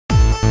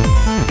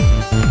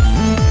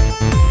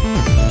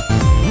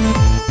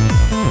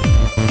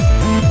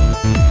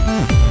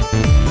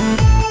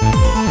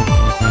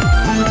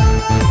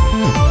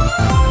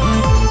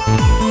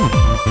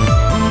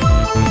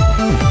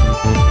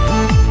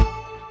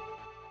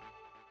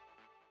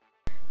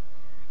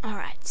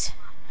Alright.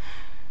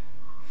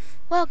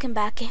 Welcome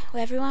back,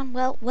 everyone.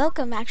 Well,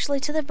 welcome actually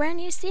to the brand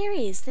new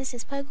series. This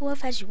is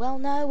PokeWolf, as you well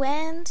know,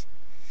 and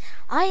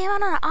I am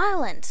on an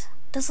island.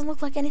 Doesn't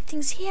look like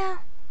anything's here.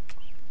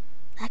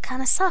 That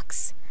kinda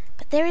sucks.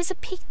 But there is a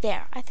pig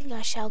there. I think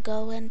I shall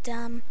go and,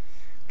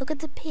 look at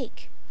the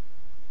pig.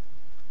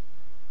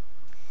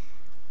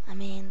 I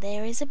mean,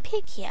 there is a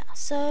pig here.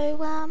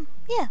 So,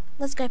 yeah,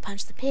 let's go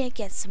punch the pig,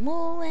 get some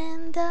wool,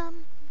 and,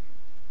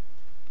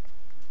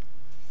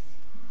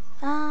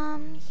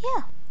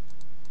 yeah.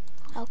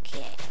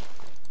 Okay.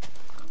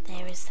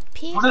 There is the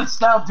pig. What is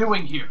Sal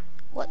doing here?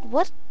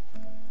 What?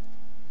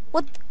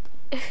 Who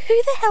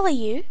the hell are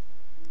you?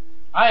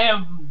 I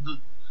am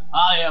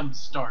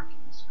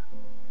Stargazer.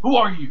 Who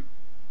are you?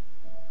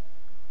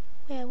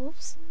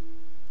 Werewolves.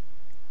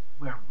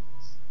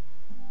 Werewolves.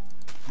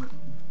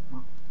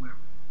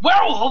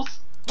 Werewolves?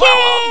 Yeah!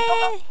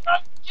 Werewolves!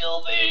 Don't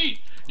kill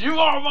me! You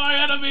are my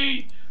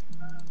enemy!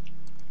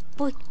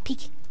 Boy,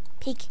 pig.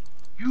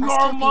 You Must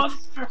are a kill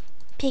monster!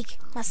 Pig.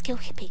 Must kill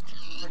pig.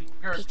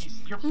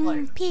 You're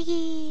player.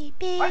 Piggy.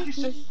 Why'd you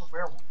say you were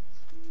werewolves?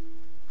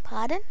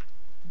 Pardon?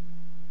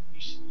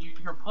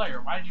 You're a player.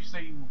 Why'd you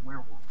say you were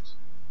werewolves?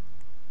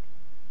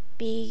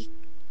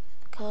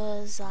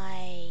 Because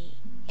I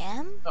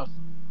am?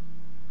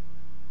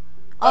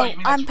 Oh, you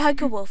mean I'm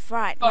PokeWolf,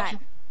 right. I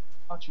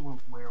thought you were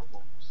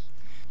werewolves.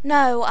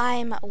 No,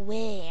 I'm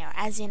aware,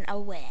 as in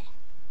aware.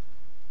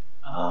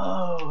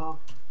 Oh.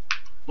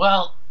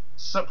 Well,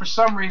 so for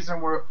some reason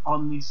we're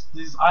on these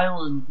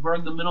islands. We're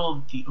in the middle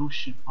of the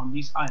ocean on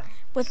these islands.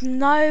 With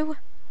no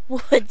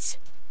wood.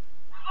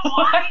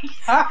 Why did this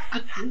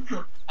happen?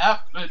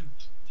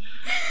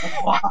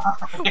 Why?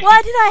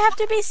 Why did I have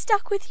to be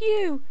stuck with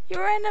you? You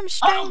random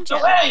stranger.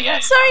 Oh, hey.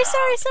 Sorry.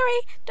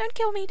 Don't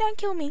kill me. No.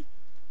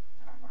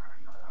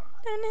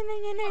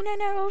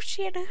 Oh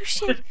shit.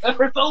 There's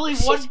only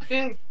Oh, one shit.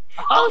 pig.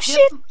 Oh,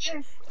 shit.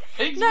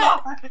 Pig's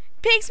No. mine.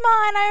 Pig's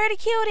mine. I already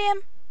killed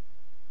him.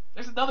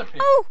 There's another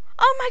pig.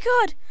 Oh my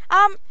god.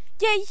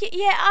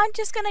 Yeah, I'm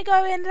just gonna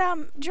go and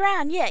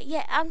drown.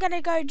 Yeah, I'm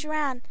gonna go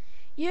drown.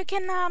 You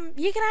can have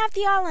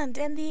the island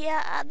and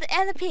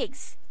the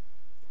pigs.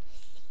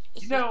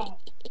 You know,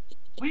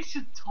 we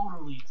should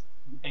totally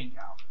hang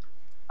out.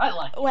 I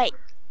like you. Wait.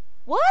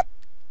 What?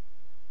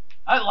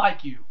 I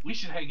like you. We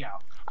should hang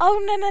out. Oh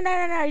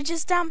no.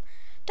 Just don't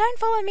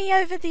follow me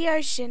over the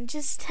ocean.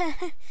 Just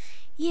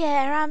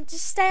yeah,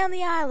 just stay on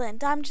the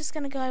island. I'm just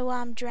gonna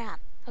go drown.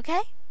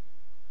 Okay?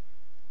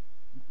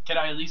 Can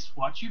I at least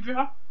watch you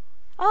drown?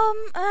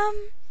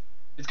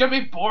 It's gonna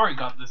be boring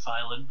on this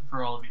island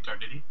for all of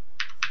eternity.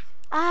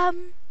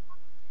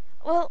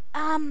 Well,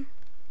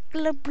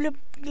 blub,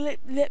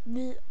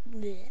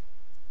 bleh.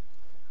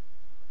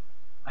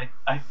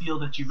 I feel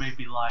that you may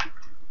be lying to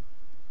me.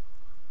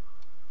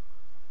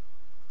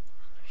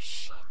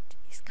 Shit,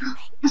 he's coming.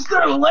 Is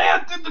there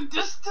land in the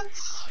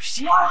distance? Oh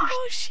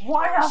shit,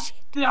 Why have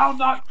thou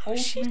not told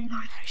me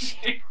Oh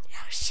shit.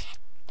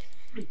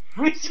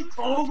 We should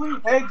totally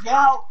hang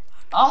out.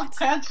 I'll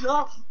catch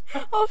up.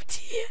 Oh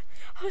dear.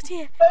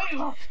 Hey,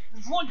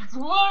 it's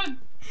wood.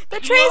 The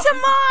trees are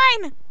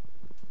mine!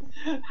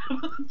 The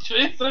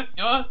trees are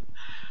yours.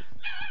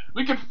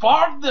 We can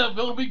farm them.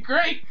 It'll be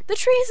great. The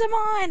trees are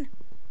mine!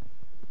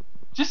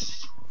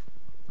 Just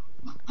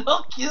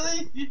they'll kill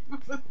you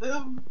with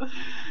them.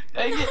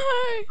 Dang No! it.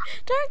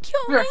 Don't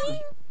kill Seriously.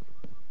 me!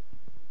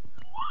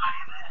 What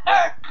the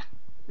heck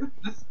is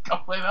this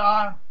going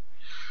on?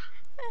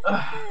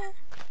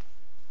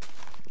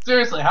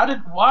 Seriously,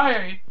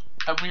 why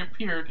have we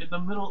appeared in the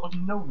middle of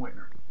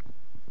nowhere?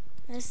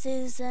 This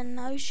is an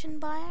ocean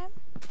biome?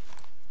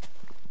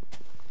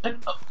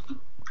 And,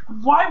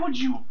 why would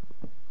you?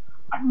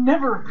 I've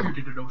never appeared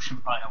in an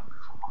ocean biome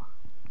before.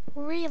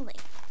 Really?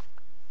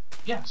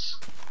 Yes.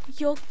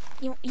 You're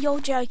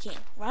joking,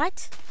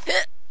 right?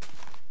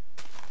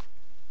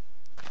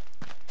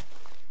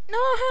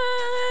 No!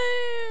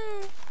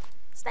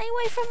 Stay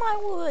away from my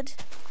wood.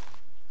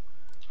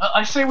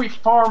 I say we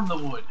farm the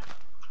wood.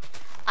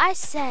 I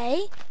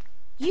say,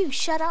 you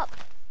shut up.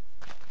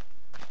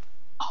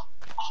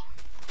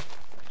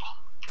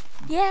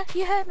 Yeah,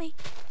 you heard me.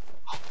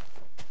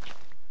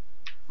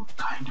 What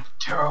kind of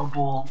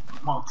terrible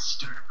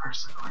monster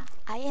person are you?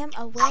 I am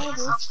a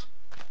werewolf.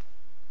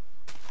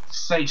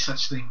 Say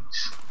such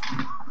things.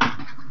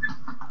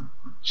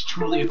 It's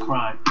truly a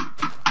crime.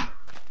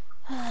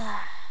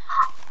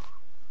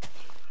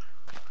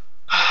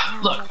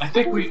 Look, I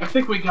think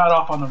we got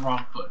off on the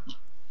wrong foot.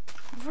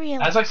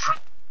 Really? As I said,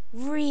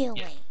 Really?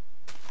 Yeah.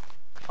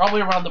 Probably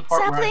around the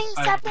part where I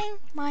decided. Sapling,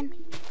 mine.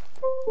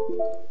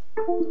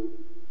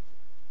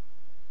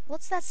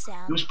 What's that It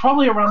sound? was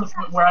probably around the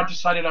point where I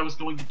decided I was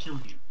going to kill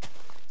you.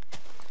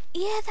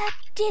 Yeah, that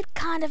did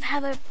kind of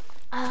have a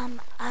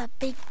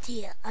big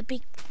deal.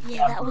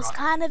 Yeah, that was right.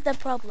 kind of the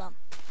problem.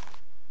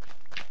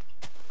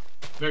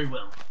 Very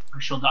well. I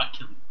shall not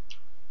kill you.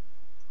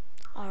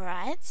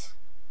 Alright.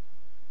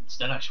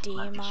 Instead, I shall Do you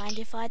plant these mind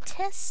if I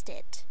test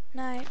it?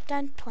 No,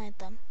 don't plant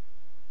them.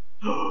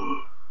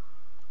 Oh.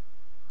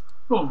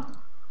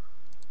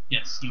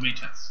 Yes, you may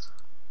test.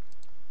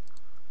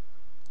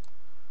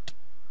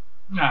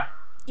 Nah.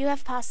 You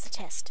have passed the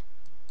test.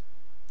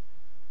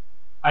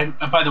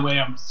 By the way,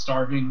 I'm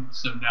starving,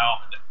 so now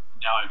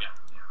I got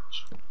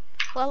damage.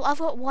 Well, I've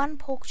got 1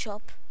 pork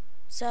chop,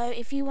 so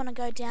if you want to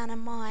go down on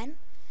mine...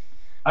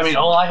 I mean,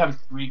 So- all I have is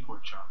 3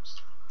 pork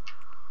chops.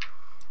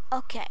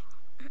 Okay.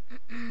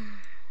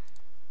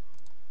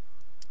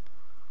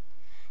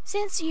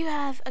 Since you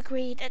have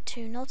agreed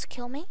to not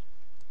kill me,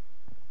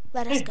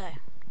 let us go.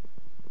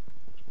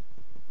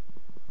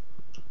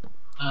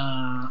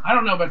 I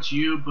don't know about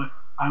you, but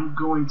I'm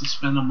going to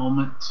spend a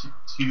moment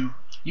to.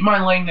 You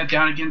mind laying that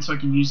down again so I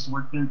can use the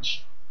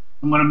workbench?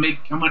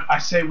 I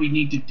say we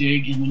need to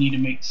dig and we need to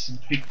make some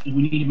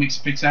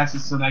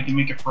pickaxes so that I can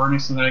make a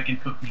furnace so that I can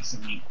cook me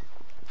some meat.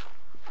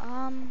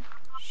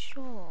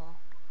 Sure.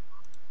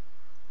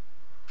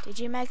 Did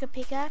you make a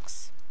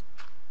pickaxe?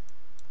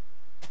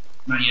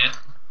 Not yet.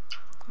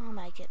 I'll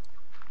make it.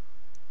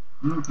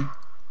 Okay.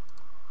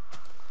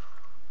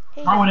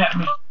 Here you Throw it go. at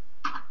me.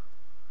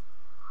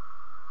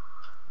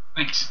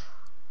 Thanks.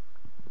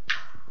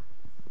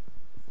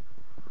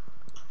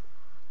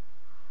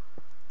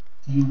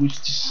 Do you wish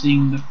to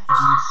sing the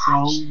final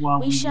song while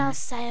We shall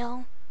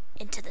sail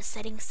into the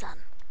setting sun.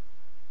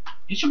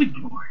 It shall be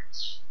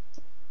glorious.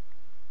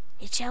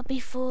 It shall be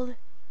full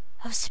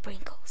of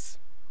sprinkles.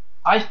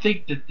 I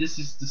think that this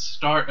is the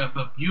start of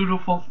a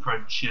beautiful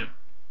friendship.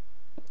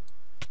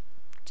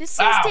 Just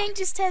Ow. testing,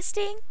 just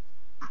testing.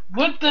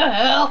 What the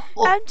hell?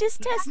 I'm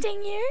just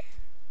testing you.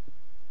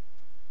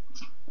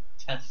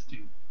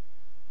 Testing.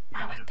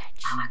 My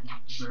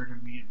workbench. Murder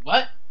me.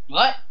 What?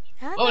 What?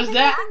 Huh? What was Nothing,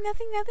 that?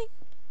 Nothing.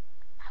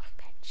 My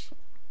workbench.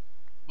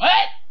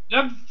 What?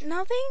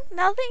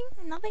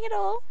 Nothing at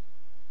all.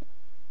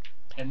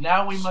 And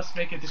now we must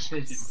make a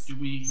decision. Do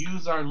we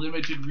use our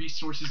limited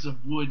resources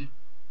of wood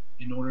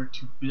in order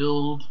to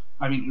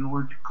in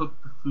order to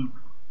cook the food?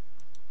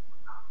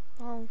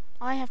 Well,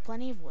 I have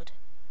plenty of wood.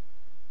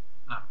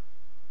 No.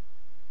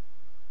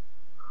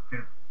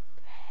 Okay.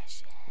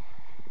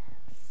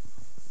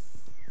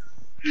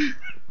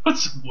 Put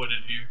some wood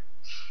in here.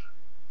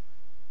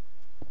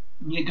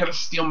 You gotta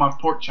steal my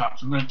pork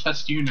chops. I'm gonna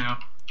test you now.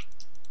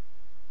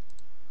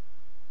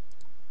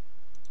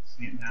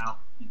 See it now.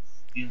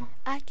 Steal.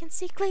 I can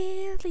see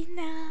clearly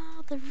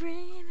now. The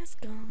rain is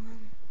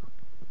gone.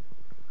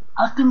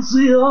 I can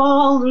see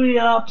all the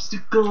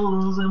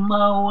obstacles in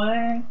my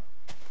way.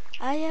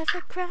 I have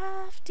a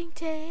crafting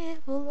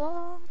table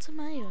all to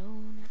my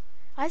own.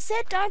 I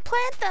said don't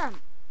plant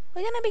them.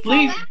 We're gonna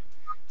be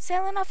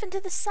sailing off into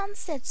the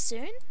sunset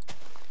soon.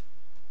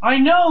 I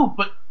know,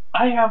 but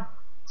I have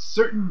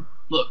certain...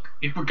 Look,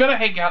 if we're gonna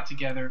hang out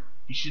together,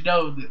 you should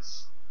know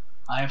this.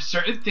 I have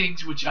certain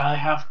things which I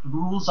have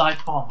rules I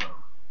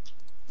follow.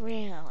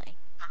 Really?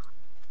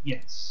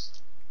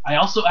 Yes. I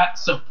also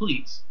so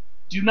please,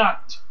 do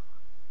not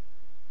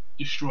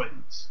destroy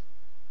these.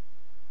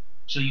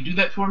 Shall you do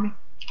that for me?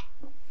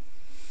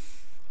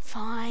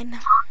 Fine.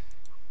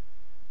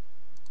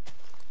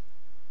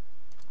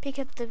 Pick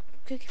up the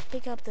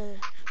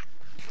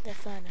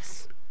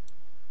furnace.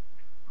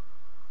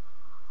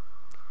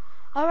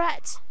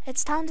 Alright,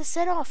 it's time to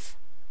set off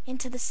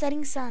into the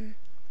setting sun.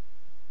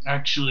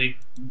 Actually,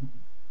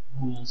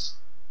 rules.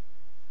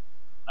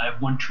 I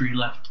have 1 tree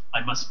left.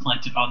 I must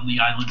plant it on the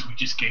islands we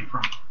just came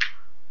from.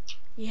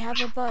 You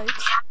have a boat.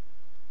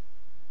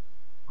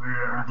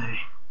 Where are they?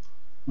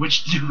 Where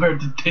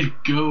did they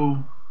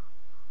go?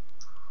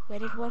 Where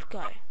did what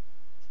go?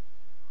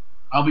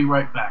 I'll be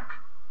right back.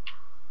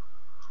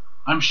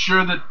 I'm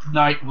sure that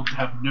tonight will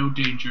have no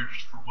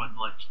dangers for one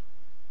life.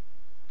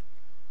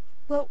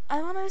 Well,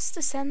 I want us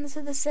to send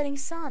to the setting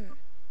sun.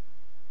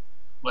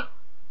 What?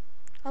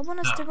 I want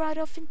us to ride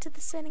off into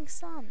the setting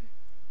sun.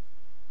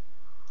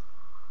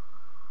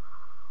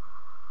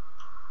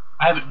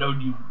 I haven't known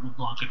you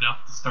long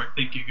enough to start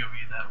thinking of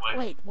you that way.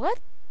 Wait, what?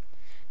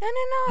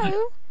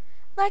 No.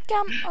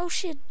 Oh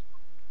shit.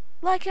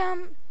 Like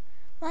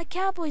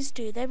cowboys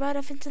do. They ride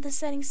off into the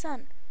setting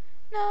sun.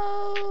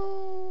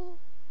 No.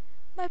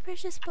 My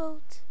precious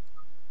boat.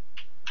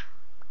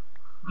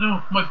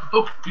 No, my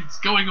boat is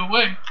going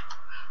away.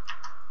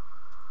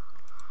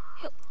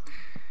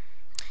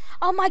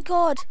 Oh my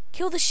god.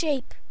 Kill the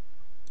sheep.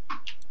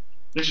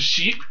 There's a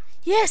sheep?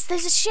 Yes,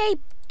 there's a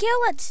sheep. Kill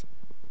it.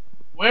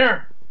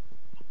 Where?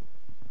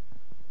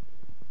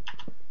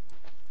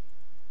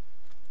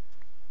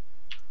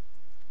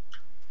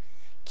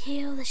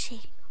 Kill the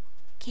sheep.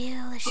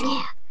 Kill the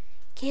sheep.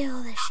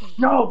 Kill the sheep.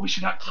 No, we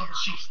should not kill the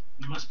sheep.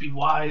 We must be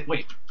wise.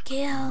 Wait.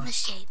 Kill the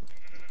sheep.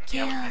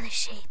 Kill the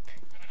sheep.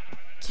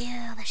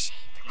 Kill the sheep.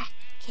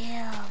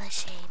 Kill the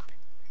sheep.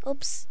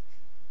 Oops.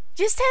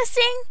 Just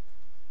testing.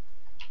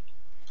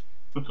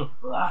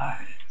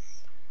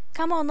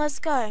 Come on, let's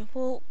go.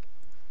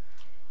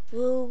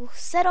 We'll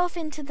set off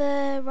into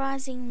the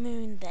rising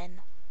moon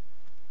then.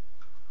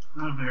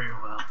 Oh, very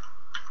well.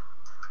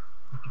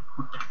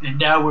 And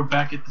now we're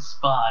back at the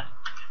spot.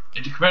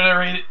 And to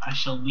commemorate it, I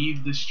shall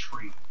leave this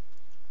tree.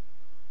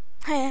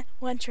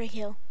 1 tree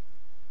hill.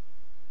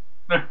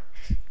 Okay,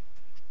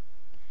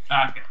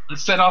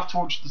 let's set off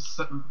towards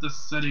the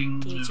setting.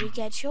 Did you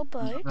get your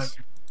boat?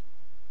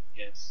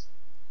 Yes.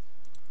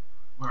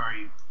 Where are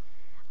you?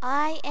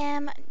 I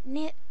am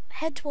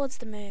head towards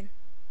the moon.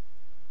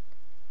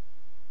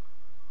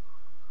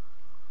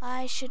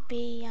 I should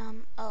be,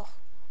 oh.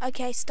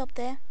 Okay, stop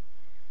there.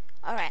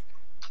 Alright.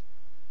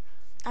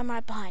 I'm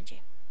right behind you.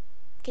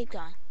 Keep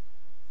going.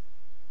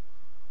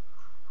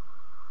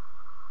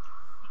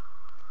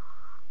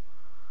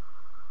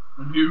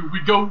 And here we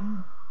go.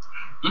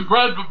 The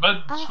grand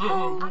adventure. A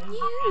whole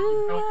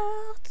new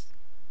world.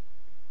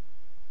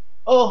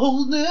 A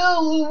whole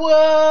new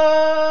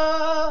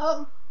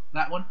world.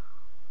 That one.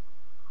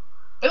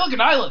 Hey, look,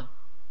 an island.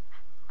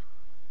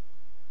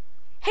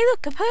 Hey,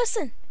 look, a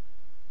person.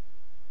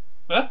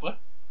 Huh? What?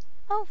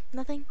 Oh,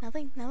 nothing.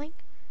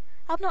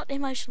 I'm not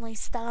emotionally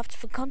starved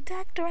for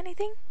contact or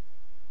anything.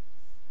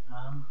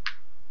 Huh,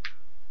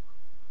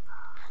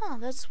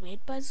 that's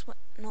weird. Boats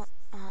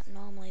aren't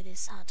normally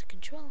this hard to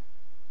control.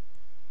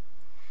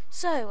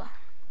 So,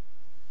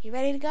 you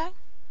ready to go?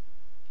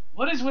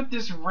 What is with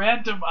this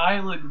random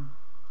island?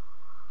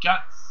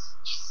 Got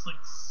just like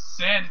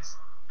sand.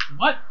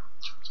 What?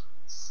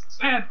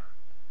 Sand.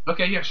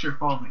 Okay, yeah, sure.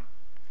 Follow me.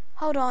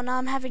 Hold on,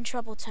 I'm having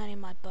trouble turning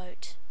my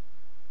boat.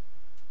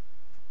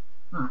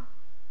 Huh.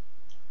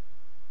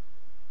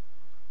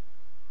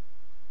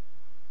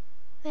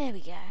 There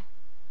we go.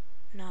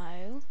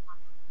 No.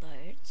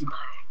 Boat.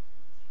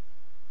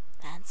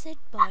 That's it,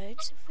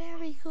 boat.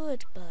 Very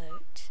good,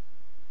 boat.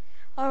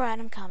 Alright,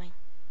 I'm coming.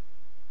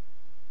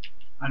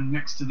 I'm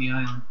next to the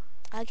island.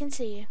 I can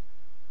see you.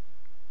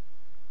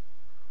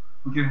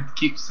 We're gonna have to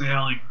keep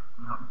sailing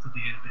out into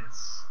the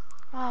abyss.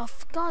 Oh,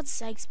 for God's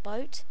sakes,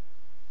 boat.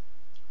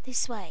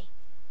 This way.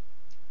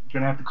 We're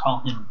gonna have to call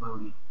him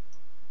Bodhi.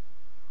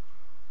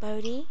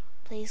 Bodhi,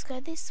 please go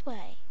this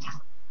way.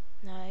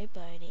 No,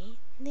 Bodhi,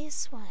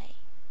 this way.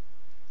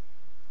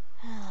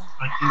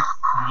 I can't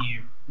see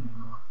you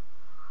anymore.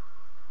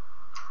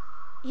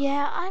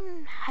 Yeah,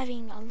 I'm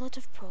having a lot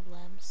of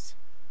problems.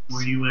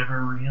 Were you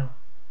ever real?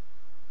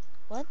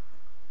 What?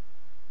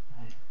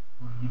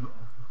 Were you ever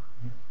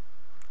real?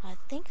 I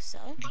think so.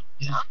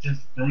 Just a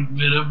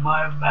figment of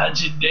my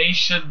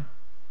imagination.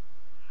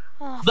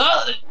 Oh,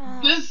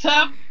 This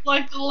happened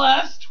like the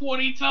last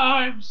 20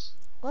 times.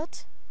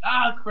 what?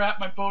 Ah, crap,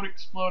 my boat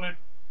exploded.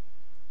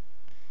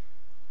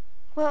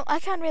 Well, I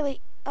can't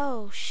really...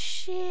 Oh,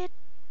 shit.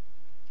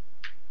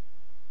 I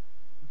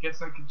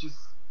guess I could just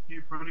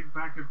keep running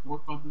back and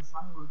forth on this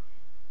island.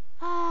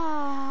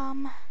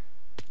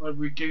 I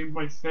regained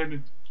my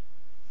sanity.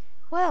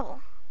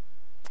 Well...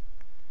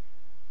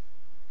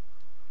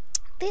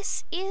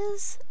 This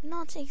is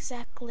not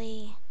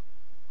exactly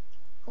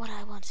what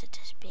I wanted it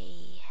to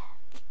be.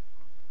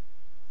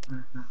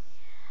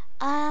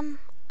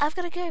 I've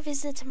got to go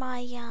visit my,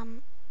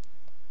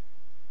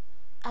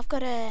 I've got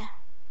to...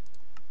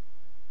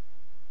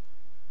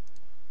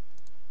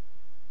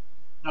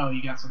 Oh,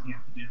 you got something you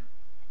have to do.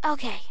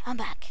 Okay, I'm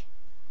back.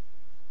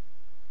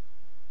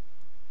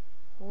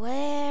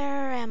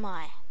 Where am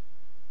I?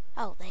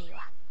 Oh, there you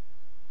are.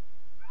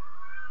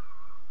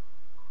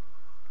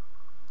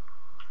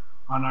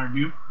 On our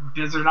new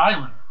desert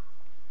island.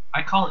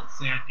 I call it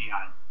Sandy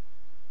Island.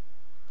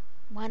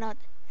 Why not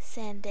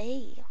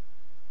Sandy?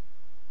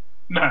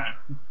 No.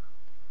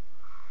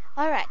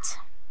 Alright.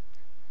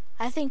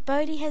 I think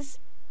Boat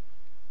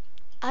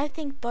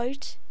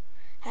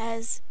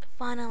has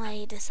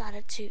finally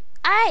decided to...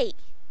 Hey!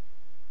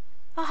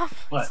 Oh,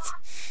 What?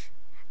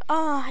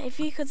 oh, if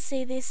you could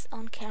see this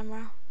on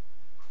camera,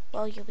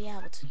 well, you'll be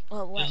able to...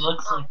 Oh, wait. It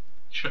looks like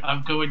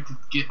I'm going to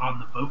get on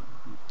the boat.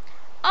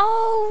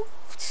 Oh!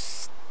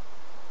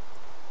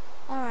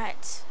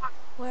 Alright.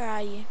 Where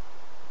are you?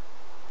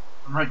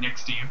 I'm right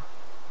next to you.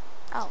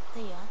 Oh,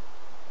 there you are.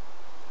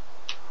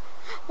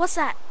 What's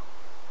that?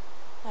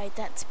 Wait,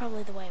 that's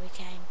probably the way we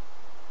came.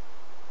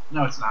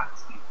 No, it's not.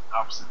 It's the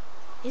opposite.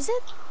 Is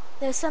it?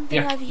 There's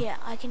something Yeah. over here.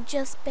 I can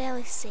just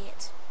barely see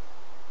it.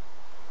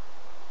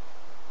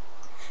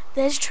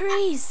 There's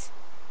trees!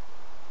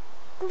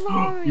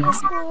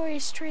 Glorious,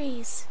 glorious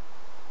trees.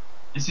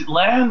 Is it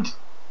land?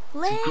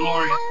 Land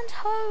glorious.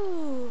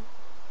 ho!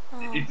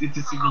 Oh, It's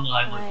a single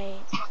island.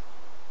 wait.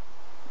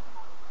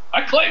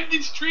 I claimed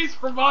these trees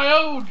for my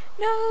own!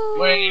 No!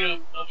 Wait a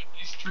moment,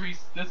 these trees,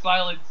 this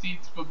island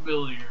seems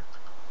familiar.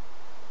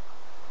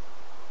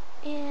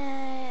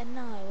 Yeah,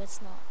 no,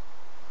 it's not.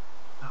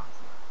 No, it's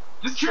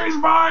not. This tree's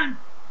mine!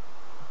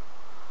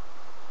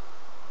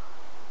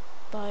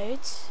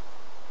 Boat.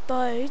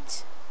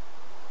 Boat.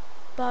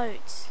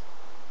 Boat.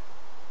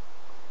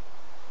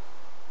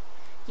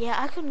 Yeah,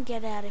 I couldn't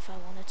get out if I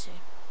wanted to.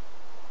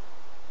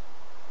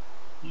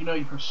 You know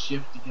you press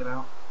shift to get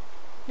out.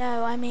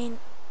 No, I mean,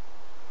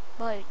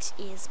 boat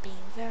is being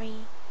very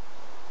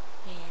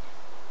weird.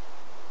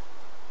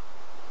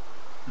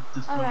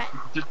 Alright.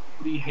 Does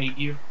he hate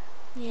you?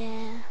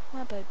 Yeah,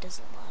 my boat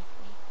doesn't like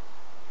me.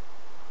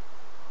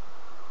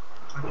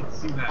 I can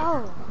see that.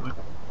 Oh. Wow.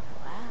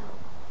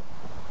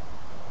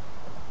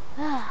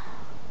 Ah.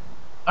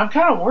 I'm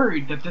kind of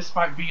worried that this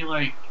might be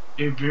like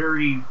a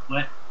very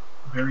wet,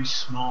 very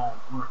small,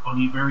 or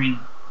only very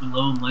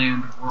below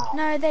land world.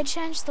 No, they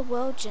changed the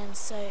world gems,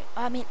 so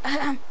I mean,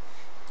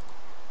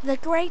 the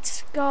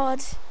great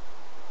god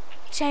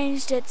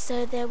changed it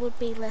so there would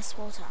be less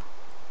water.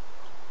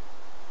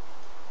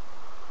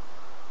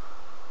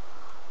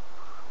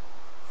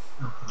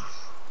 Okay.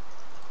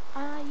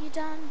 Are you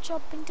done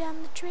chopping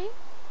down the tree?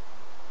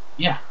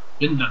 Yeah,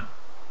 been done.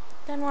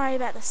 Don't worry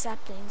about the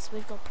saplings,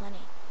 we've got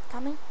plenty.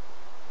 Coming?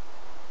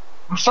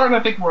 I'm starting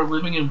to think we're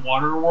living in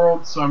water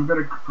world, so I'm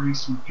gonna bring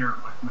some dirt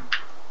with me.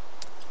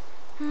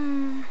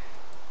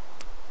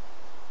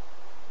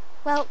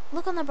 Well,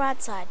 look on the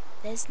bright side.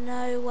 There's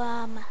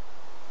no,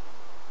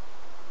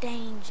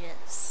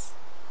 dangers.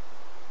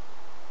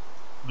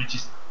 Which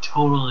is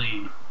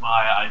totally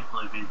why I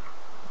live in.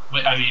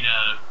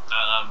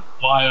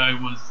 Why I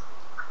was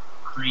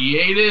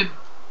created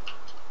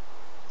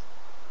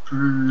for.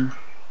 Really?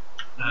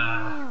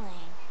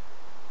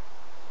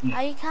 Yeah.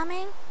 Are you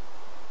coming?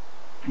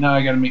 Now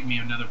I gotta make me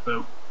another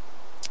boat.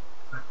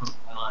 I put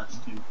my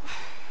last two.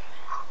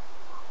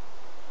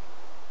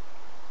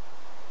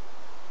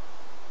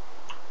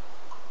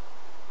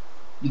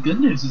 The good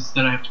news is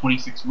that I have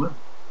 26 wood.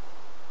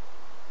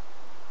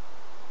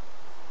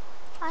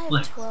 I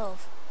have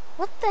 12.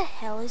 What the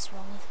hell is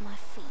wrong with my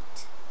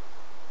feet?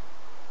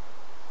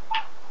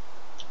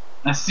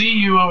 I see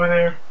you over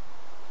there.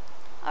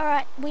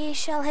 Alright, we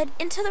shall head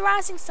into the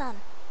rising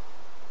sun.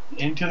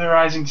 Into the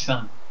rising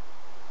sun.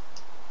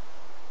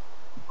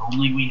 If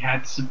only we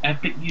had some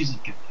epic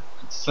music that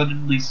could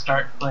suddenly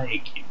start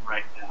playing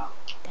right now.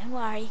 Don't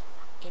worry,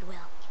 it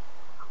will.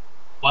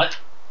 What?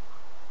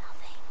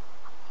 Nothing.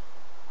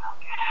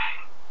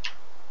 Okay.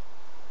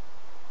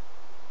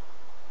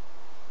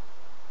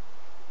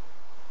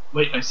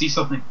 Wait, I see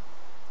something.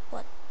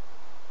 What?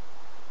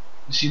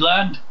 You see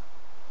land?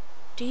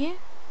 Do you?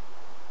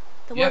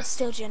 The world's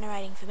still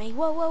generating for me.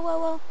 Whoa, whoa, whoa,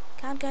 whoa.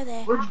 Can't go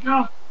there. Where'd you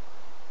go?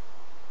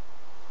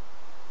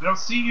 I don't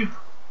see you.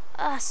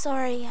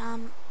 Sorry,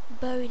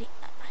 Bodie.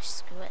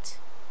 Screw it.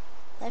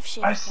 Left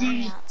shift, I let see.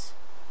 me out.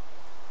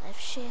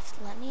 Left shift,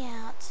 let me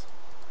out.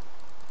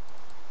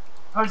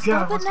 Oh Stop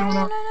god, it, what's no, going no,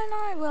 on? no, no,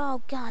 no.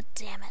 Oh, god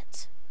damn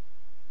it.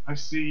 I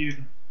see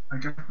you. I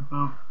got the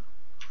boat.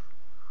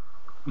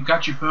 We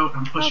got your boat.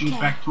 I'm pushing it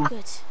back toward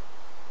good.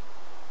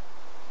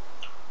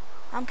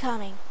 I'm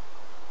coming.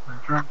 the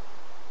truck.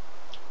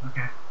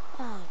 Okay.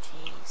 Oh,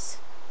 jeez.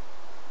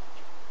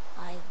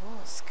 I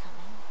was coming.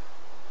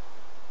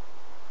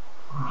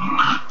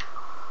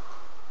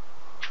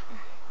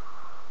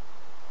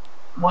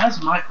 Why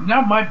is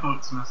my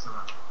boat's messing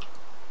up?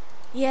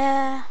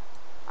 Yeah.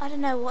 I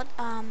don't know what,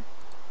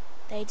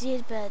 they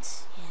did,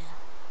 but,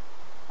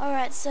 yeah.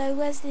 Alright, so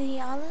where's the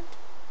island?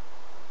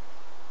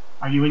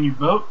 Are you in your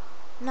boat?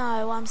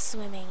 No, I'm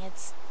swimming.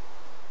 It's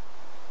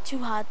too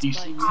hard Do to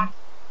you see me? boat.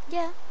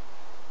 Yeah.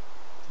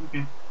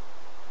 Okay.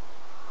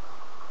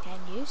 Can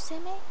you see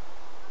me?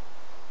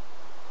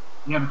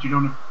 Yeah, but you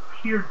don't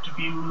appear to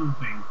be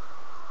moving.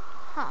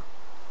 Huh.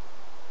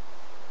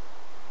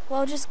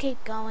 Well, just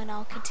keep going.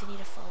 I'll continue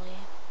to follow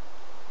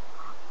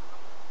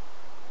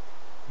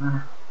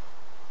you.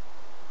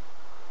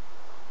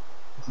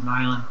 It's an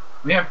island.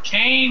 We have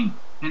cane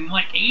and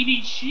like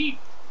 80 sheep.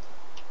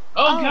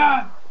 Oh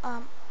god!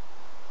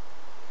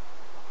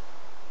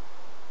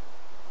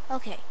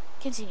 Okay,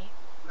 continue.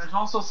 There's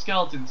also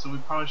skeletons, so we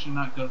probably should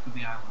not go to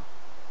the island.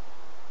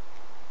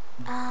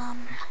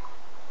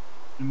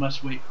 We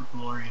must wait for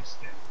glorious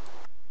day.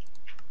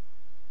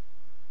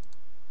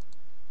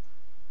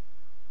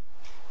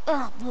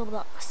 Oh, blah,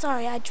 blah.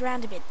 Sorry, I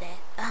drowned a bit there.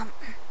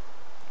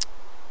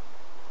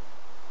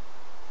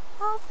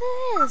 Oh,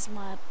 there's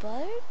my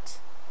boat.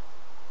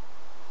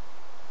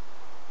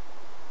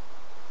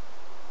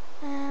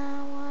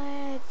 Now,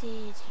 where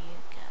did you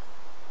go?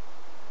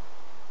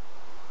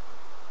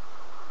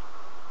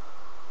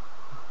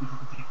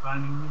 Difficulty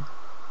finding me?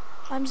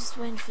 I'm just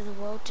waiting for the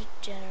world to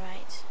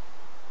generate.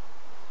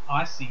 Oh,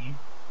 I see you.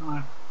 Come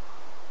on.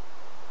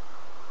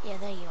 Yeah,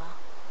 there you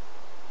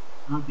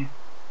are. Okay.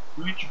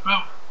 Reach your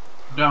boat.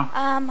 Don't.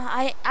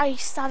 I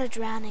started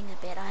drowning a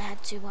bit. I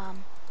had to,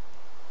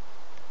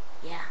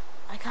 yeah,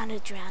 I kind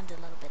of drowned a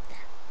little bit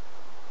there.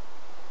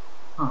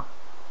 Huh.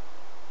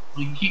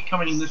 Well, you keep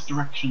coming in this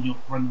direction, you'll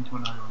run into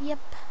an island. Yep,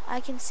 I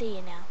can see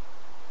you now.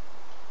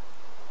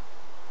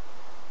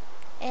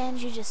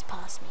 And you just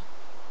passed me.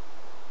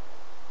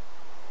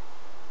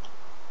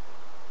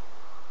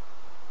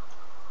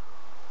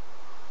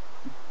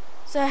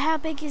 So how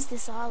big is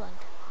this island?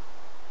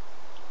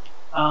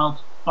 I'll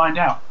find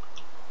out.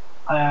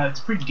 It's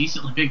pretty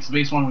decently big. It's the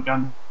biggest one we've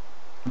gotten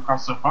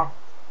across so far.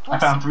 Awesome. I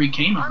found 3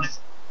 caimans,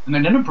 and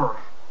then in a burrow.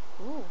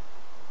 Ooh,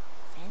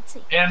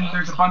 fancy. And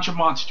there's a bunch of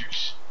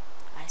monsters.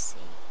 I see.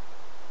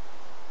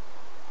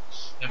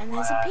 And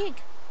there's a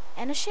pig.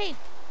 And a sheep.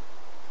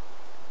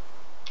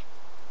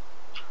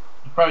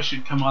 You probably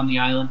should come on the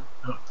island.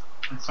 Oh,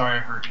 I'm sorry I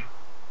hurt you.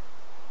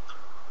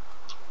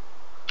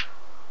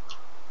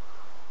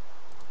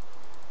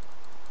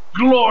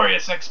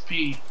 Glorious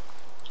XP!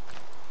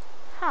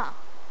 Huh.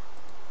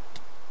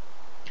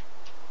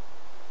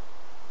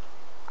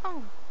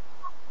 Oh.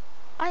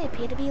 I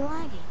appear to be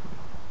lagging.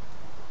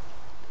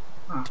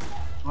 Huh.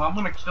 Well, I'm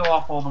gonna kill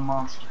off all the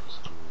monsters.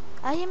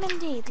 I am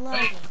indeed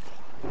lagging.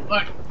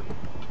 Look.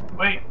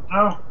 Wait,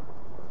 no.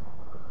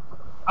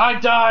 I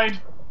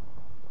died!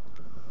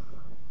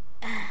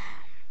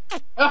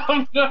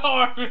 Oh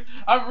no!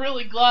 I'm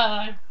really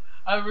glad.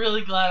 I'm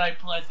really glad I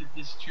planted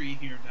this tree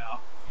here now.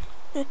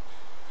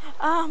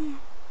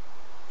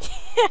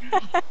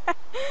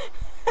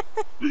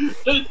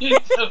 So,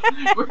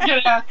 we're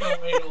gonna have to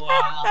wait a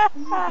while.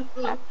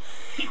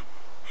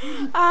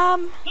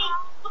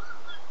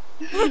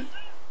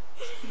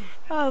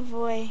 Oh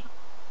boy.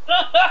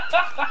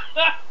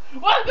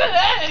 What the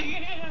heck?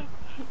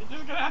 You're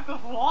just gonna have to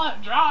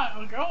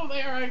go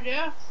there, I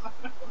guess.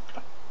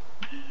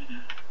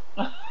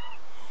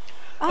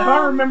 If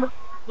I remember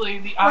correctly,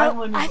 the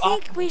island is I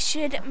think we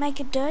should make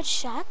a dirt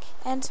shack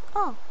and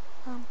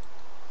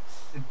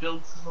it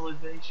builds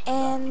civilization.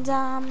 and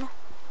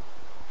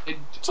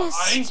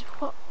just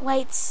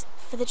waits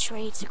for the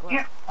tree to grow.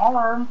 Can't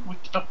farm. Wait,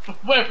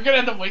 we're gonna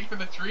have to wait for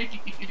the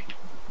tree.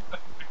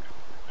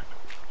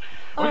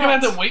 We're gonna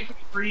have to wait for the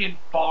tree and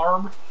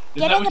farm.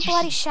 Get in the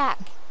bloody shack.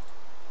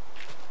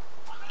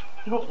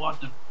 I don't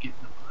want to get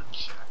in the bloody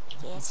shack.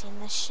 Get in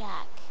the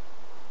shack.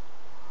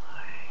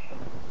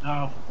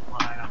 Oh,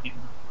 fine, I'll get in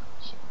the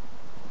bloody shack.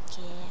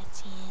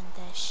 Get in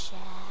the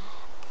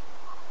shack.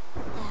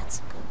 That's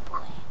a good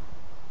boy.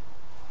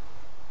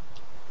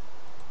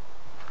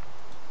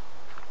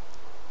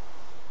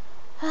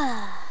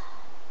 Well,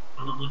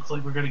 it looks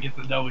like we're gonna get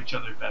to know each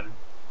other better.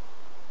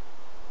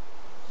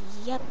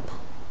 Yep.